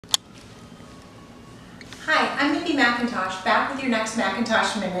Hi, I'm Mindy McIntosh, back with your next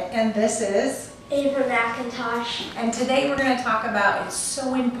Macintosh Minute, and this is Ava McIntosh. And today we're going to talk about, it's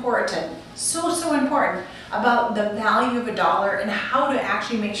so important, so important, about the value of a dollar and how to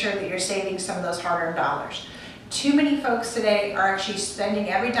actually make sure that you're saving some of those hard-earned dollars. Too many folks today are actually spending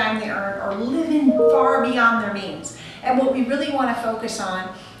every dime they earn or living far beyond their means. And what we really want to focus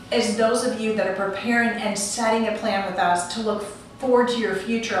on is those of you that are preparing and setting a plan with us to look forward to your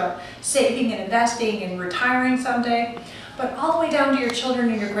future of saving and investing and retiring someday, but all the way down to your children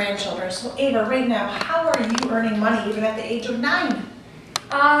and your grandchildren. So Ava, right now, how are you earning money even at the age of 9?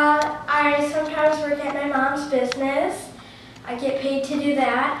 I sometimes work at my mom's business. I get paid to do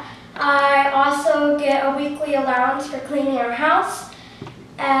that. I also get a weekly allowance for cleaning our house,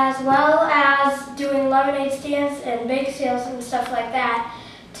 as well as doing lemonade stands and bake sales and stuff like that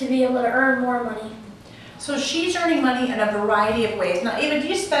to be able to earn more money. So she's earning money in a variety of ways. Now Ava, do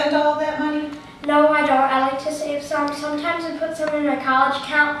you spend all of that money? No, I don't. I like to save some. Sometimes I put some in my college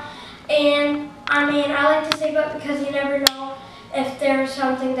account, and I like to save up because you never know if there's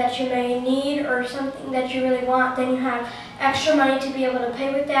something that you may need or something that you really want, then you have extra money to be able to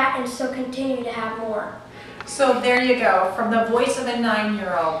pay with that and still continue to have more. So there you go, from the voice of a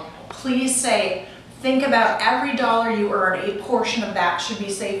 9-year-old, please save. Think about every dollar you earn, a portion of that should be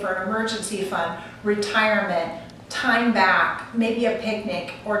saved for an emergency fund, retirement, time back, maybe a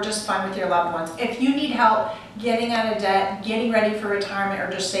picnic, or just fun with your loved ones. If you need help getting out of debt, getting ready for retirement,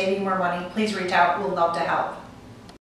 or just saving more money, please reach out. We'd love to help.